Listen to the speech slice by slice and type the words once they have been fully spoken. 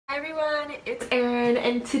Hi everyone, it's Erin,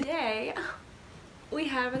 and today we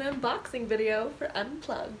have an unboxing video for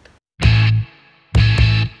Unplugged.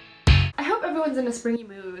 I hope everyone's in a springy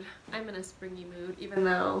mood. I'm in a springy mood, even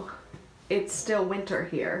though it's still winter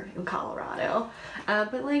here in Colorado.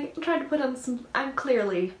 But like, I'm trying to put on some, I'm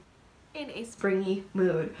clearly in a springy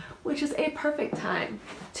mood, which is a perfect time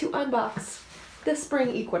to unbox the Spring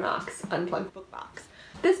Equinox Unplugged book box.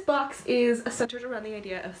 This box is centered around the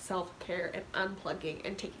idea of self-care and unplugging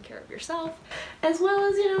and taking care of yourself, as well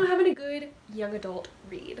as, you know, having a good young adult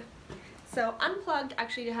read. So Unplugged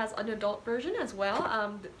actually has an adult version as well.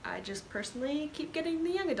 I just personally keep getting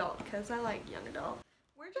the young adult because I like young adult.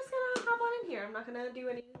 We're just gonna hop on in here. I'm not gonna do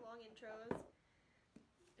any long intros.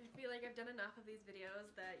 I feel like I've done enough of these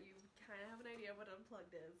videos that you kind of have an idea of what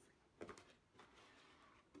Unplugged is.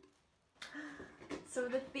 So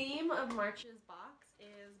the theme of March's box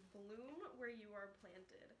is bloom where you are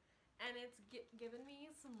planted, and it's given me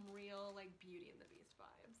some real like Beauty and the Beast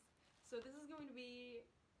vibes. So this is going to be,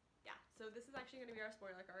 yeah, so this is actually going to be our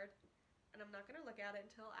spoiler card, and I'm not going to look at it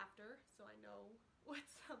until after so I know what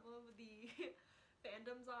some of the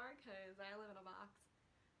fandoms are because I live in a box.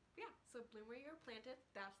 But yeah, so bloom where you're planted,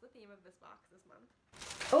 that's the theme of this box this month.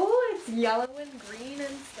 Oh, it's yellow and green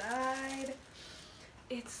inside.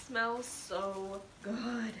 It smells so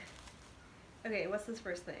good. Okay, what's this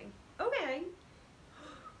first thing? Okay.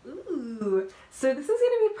 Ooh. So this is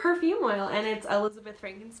gonna be perfume oil, and it's Elizabeth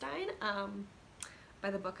Frankenstein,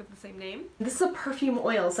 by the book of the same name. This is a perfume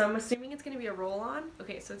oil, so I'm assuming it's gonna be a roll-on.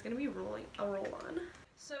 Okay, so it's gonna be a roll-on.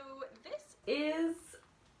 So this is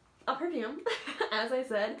a perfume, as I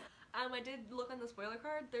said. I did look on the spoiler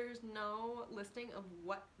card. There's no listing of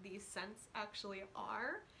what these scents actually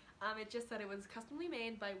are. It just said it was customly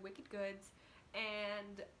made by Wicked Goods,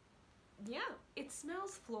 and yeah, it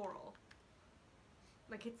smells floral.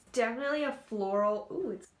 Like, it's definitely a floral.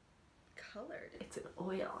 Ooh, it's colored. It's an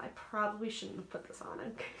oil. I probably shouldn't have put this on.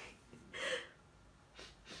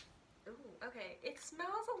 Ooh, okay. It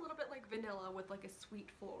smells a little bit like vanilla with like a sweet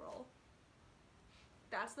floral.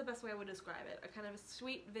 That's the best way I would describe it. A kind of a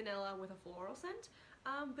sweet vanilla with a floral scent.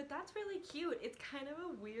 But that's really cute. It's kind of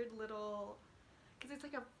a weird little, because it's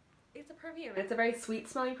like it's a perfume. It's a very sweet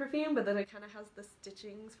smelling perfume, but then it kind of has the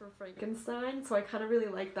stitchings for Frankenstein, so I kind of really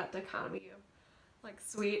like that dichotomy of like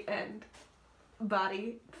sweet and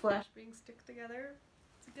body flesh being stick together.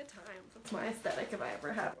 It's a good time. That's my aesthetic if I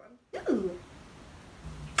ever had one. Ooh.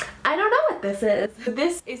 I don't know what this is.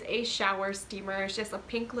 This is a shower steamer. It's just a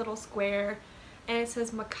pink little square, and it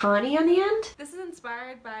says Makani on the end. This is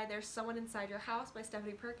inspired by There's Someone Inside Your House by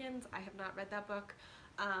Stephanie Perkins. I have not read that book,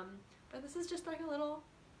 but this is just like a little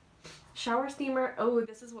shower steamer. Oh,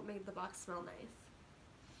 this is what made the box smell nice.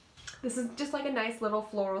 This is just like a nice little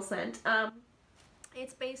floral scent.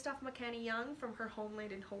 It's based off Makani Young from her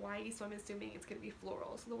homeland in Hawaii, so I'm assuming it's gonna be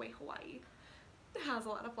floral, so the way Hawaii has a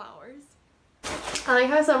lot of flowers. I like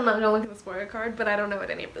how I'm not gonna look at the spoiler card, but I don't know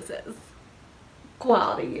what any of this is.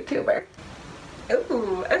 Quality YouTuber.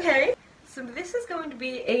 Ooh, okay. So this is going to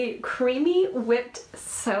be a creamy whipped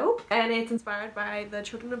soap, and it's inspired by the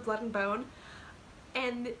Children of Blood and Bone.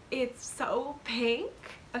 And it's so pink.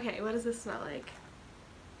 Okay, what does this smell like?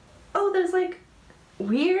 Oh, there's like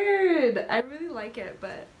weird. I really like it,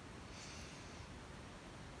 but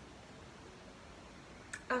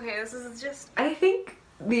okay, this is just, I think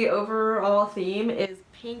the overall theme is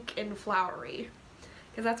pink and flowery,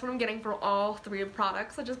 because that's what I'm getting for all three of the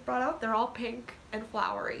products I just brought out. They're all pink and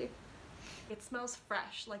flowery. It smells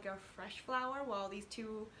fresh, like a fresh flower, while these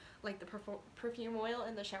two, like the perfume oil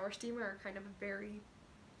and the shower steamer, are kind of a very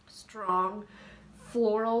strong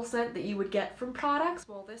floral scent that you would get from products.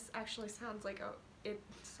 Well, this actually sounds like it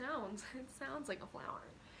sounds like a flower.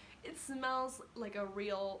 It smells like a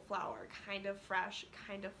real flower, kind of fresh,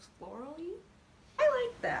 kind of florally. I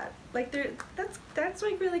like that. Like, that's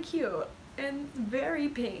like really cute and very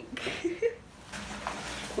pink.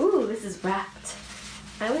 Ooh, this is wrapped.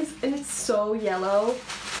 And it's so yellow.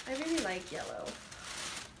 I really like yellow.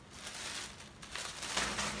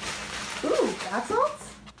 Ooh, bath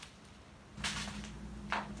salts?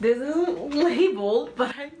 This isn't labeled,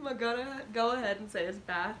 but I'm gonna go ahead and say it's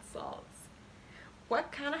bath salts.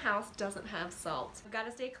 What kind of house doesn't have salt? You've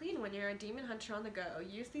gotta stay clean when you're a demon hunter on the go.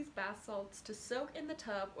 Use these bath salts to soak in the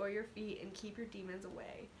tub or your feet and keep your demons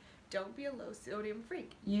away. Don't be a low sodium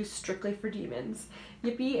freak. Use strictly for demons.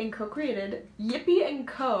 Yippee and Co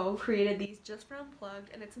created these just for Unplugged,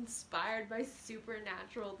 and it's inspired by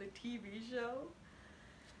Supernatural, the TV show.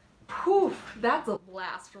 Poof, that's a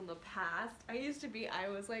blast from the past. I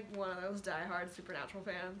was like one of those diehard Supernatural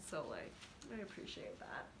fans, so like, I appreciate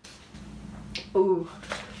that. Ooh,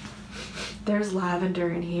 there's lavender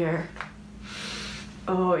in here.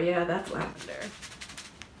 Oh yeah, that's lavender.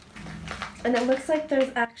 And it looks like there's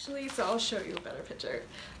actually, so I'll show you a better picture,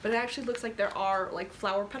 but it actually looks like there are like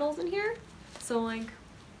flower petals in here. So like,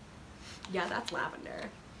 yeah, that's lavender.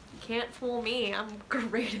 You can't fool me, I'm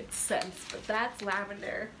great at scents, but that's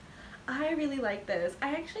lavender. I really like this.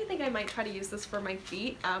 I actually think I might try to use this for my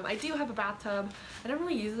feet. I do have a bathtub. I don't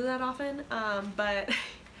really use it that often, but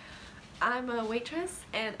I'm a waitress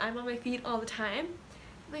and I'm on my feet all the time.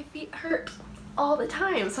 My feet hurt all the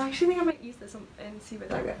time, so I actually think I might use this and see what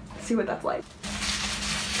that's like.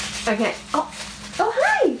 Okay. Oh,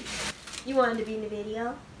 hi! You wanted to be in the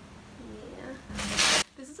video? Yeah.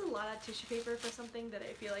 This is a lot of tissue paper for something that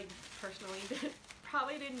I feel like personally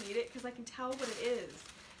probably didn't need it because I can tell what it is.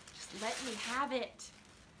 Just let me have it.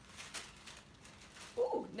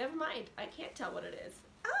 Oh, never mind. I can't tell what it is.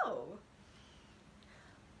 Oh.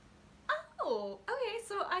 Oh, okay,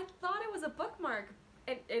 so I thought it was a bookmark.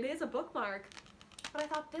 It is a bookmark, but I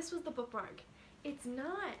thought this was the bookmark. It's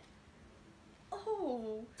not.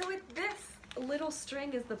 Oh, so this little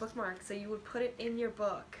string is the bookmark, so you would put it in your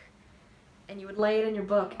book, and you would lay it in your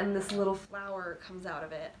book, and this little flower comes out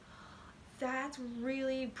of it. That's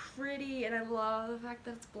really pretty, and I love the fact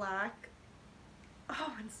that it's black.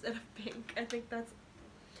 Oh, instead of pink. I think that's...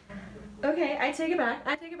 Okay, I take it back.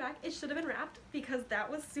 I take it back. It should have been wrapped because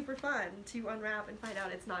that was super fun to unwrap and find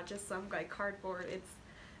out it's not just some like cardboard. It's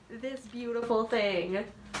this beautiful thing.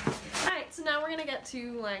 Alright, so now we're gonna get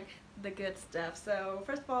to like the good stuff. So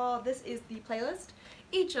first of all, this is the playlist.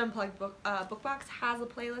 Each Unplugged book box has a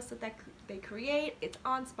playlist that they create. It's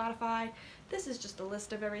on Spotify. This is just a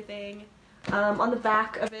list of everything. On the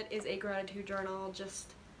back of it is a gratitude journal,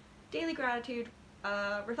 just daily gratitude,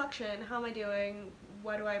 reflection, how am I doing,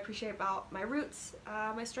 what do I appreciate about my roots,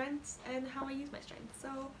 my strengths, and how I use my strengths.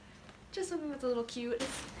 So just something that's a little cute.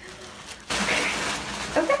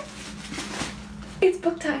 Okay. It's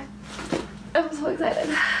book time. I'm so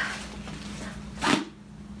excited.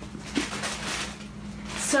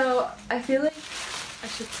 So I feel like I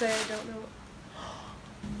should say I don't know.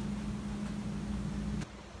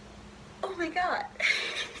 Oh my god.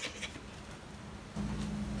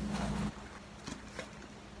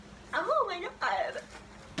 Oh my god.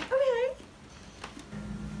 Okay.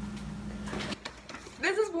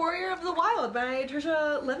 This is Warrior of the Wild by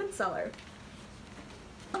Trisha Levenseller.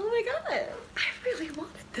 Oh my god. I really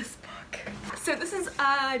wanted this book. So this is,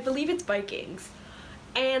 I believe it's Vikings.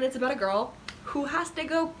 And it's about a girl who has to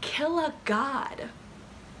go kill a god.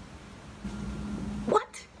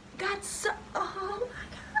 What? That's so, oh my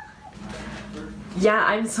god. Yeah,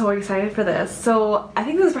 I'm so excited for this. So I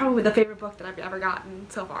think this is probably the favorite book that I've ever gotten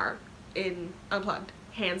so far in Unplugged,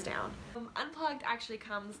 hands down. Unplugged actually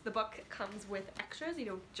comes, the book comes with extras. You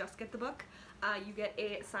don't just get the book. You get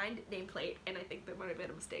a signed nameplate, and I think there might have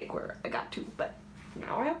been a mistake where I got two, but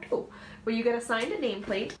now I have two. Where you get a signed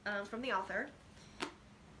nameplate from the author.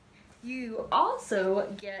 You also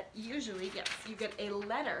get, usually, yes, you get a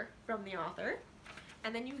letter from the author,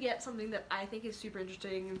 and then you get something that I think is super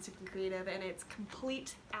interesting and super creative, and it's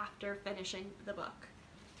complete after finishing the book.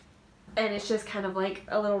 And it's just kind of like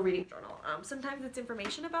a little reading journal. Sometimes it's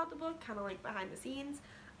information about the book, kind of like behind the scenes.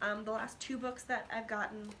 The last two books that I've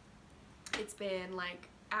gotten, it's been like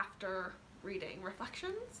after reading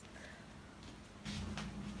reflections.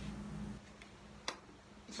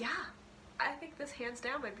 Yeah. I think this hands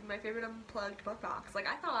down might be my favorite Unplugged book box. Like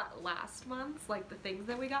I thought last month's, like the things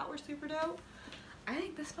that we got were super dope. I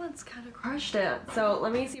think this month's kind of crushed it. So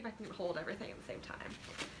let me see if I can hold everything at the same time.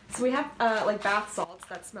 So we have like bath salts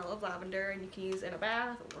that smell of lavender and you can use in a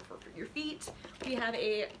bath or for your feet. We have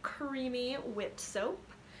a creamy whipped soap.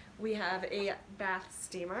 We have a bath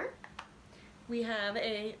steamer. We have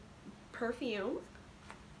a perfume.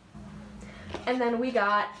 And then we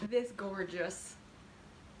got this gorgeous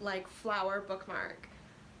like flower bookmark.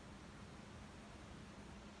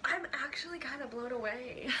 I'm actually kind of blown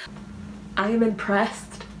away. I am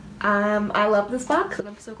impressed. I love this box and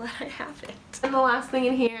I'm so glad I have it. And the last thing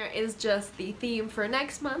in here is just the theme for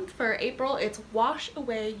next month, for April. It's Wash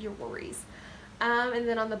Away Your Worries. And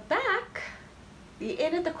then on the back, the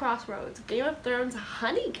Inn at the Crossroads, Game of Thrones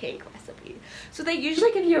honey cake recipe. So they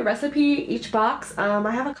usually give you a recipe each box.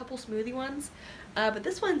 I have a couple smoothie ones, but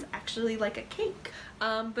this one's actually like a cake.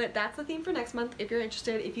 But that's the theme for next month. If you're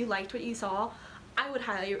interested, if you liked what you saw, I would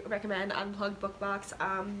highly recommend Unplugged book box.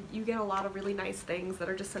 You get a lot of really nice things that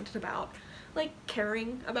are just centered about like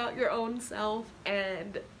caring about your own self,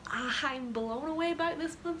 and I'm blown away by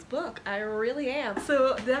this month's book. I really am.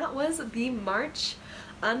 So that was the March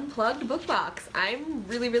Unplugged book box. I'm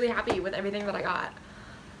really happy with everything that I got.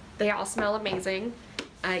 They all smell amazing.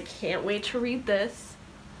 I can't wait to read this.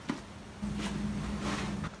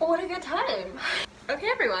 What a good time. Okay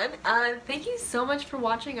everyone, thank you so much for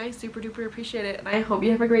watching. I super duper appreciate it, and I hope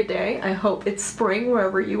you have a great day. I hope it's spring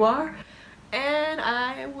wherever you are, and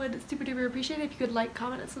I would super duper appreciate it if you could like,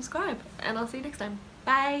 comment, and subscribe, and I'll see you next time.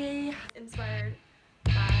 Bye! Inspired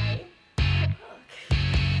by the book.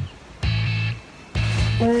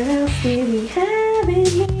 What else do we have in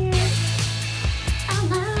here? I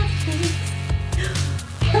love things.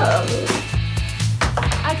 Oh.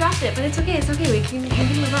 I dropped it, but it's okay, we can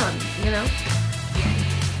move on, you know?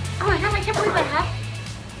 Oh my god, I can't believe I have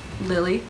Lily.